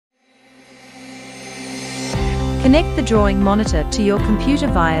Connect the drawing monitor to your computer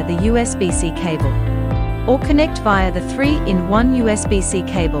via the USB-C cable, or connect via the 3-in-1 USB-C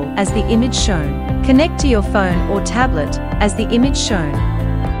cable as the image shown. Connect to your phone or tablet as the image shown.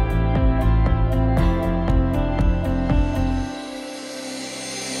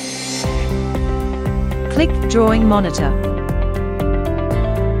 Click Drawing Monitor.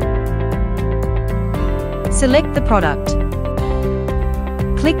 Select the product.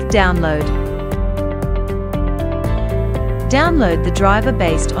 Click Download. Download the driver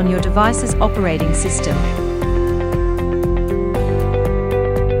based on your device's operating system.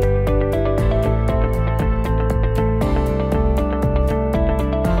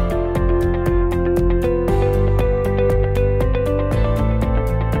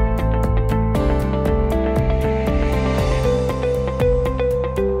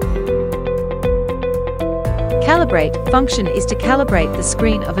 Calibrate function is to calibrate the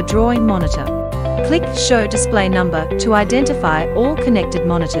screen of a drawing monitor. Click Show Display Number to identify all connected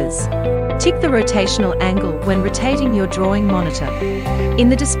monitors. Tick the rotational angle when rotating your drawing monitor. In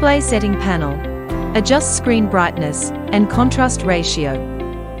the Display Setting panel, adjust screen brightness and contrast ratio.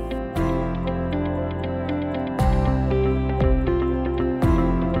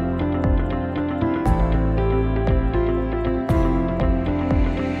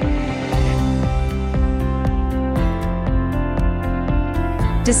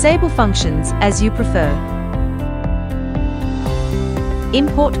 Disable functions as you prefer.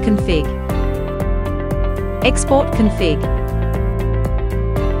 Import config. Export config.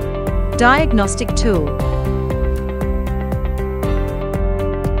 Diagnostic tool.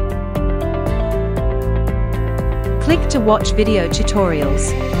 Click to watch video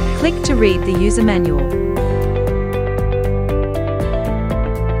tutorials. Click to read the user manual.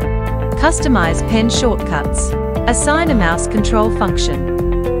 Customize pen shortcuts. Assign a mouse control function.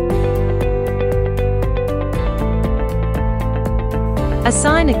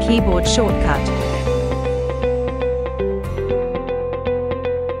 Assign a keyboard shortcut.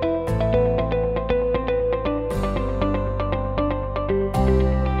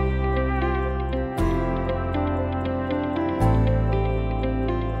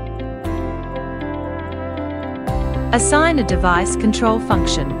 Assign a device control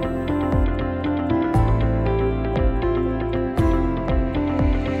function.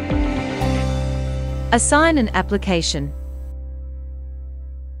 Assign an application.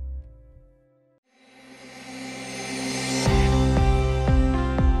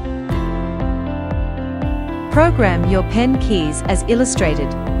 Program your pen keys as illustrated.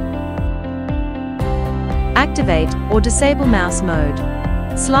 Activate or disable mouse mode.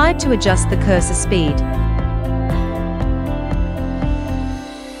 Slide to adjust the cursor speed.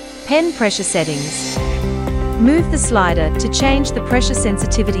 Pen pressure settings. Move the slider to change the pressure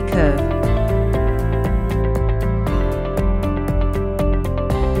sensitivity curve.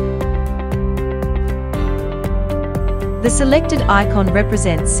 The selected icon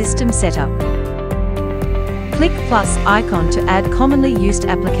represents system setup. Click plus icon to add commonly used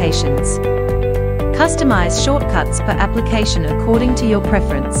applications. Customize shortcuts per application according to your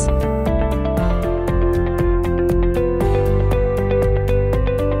preference.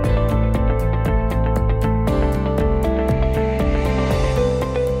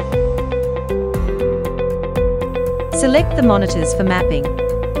 Select the monitors for mapping.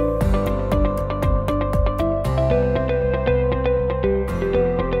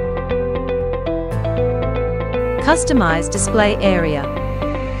 Customize display area.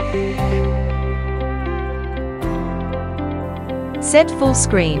 Set full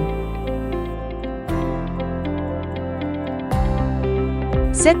screen.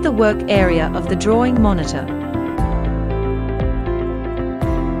 Set the work area of the drawing monitor.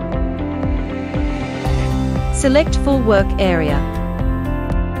 Select full work area.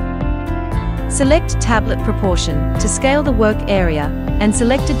 Select tablet proportion to scale the work area and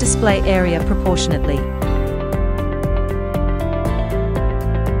selected display area proportionately.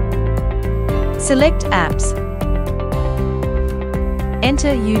 Select apps.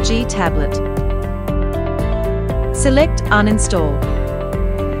 Enter ugee tablet. Select uninstall.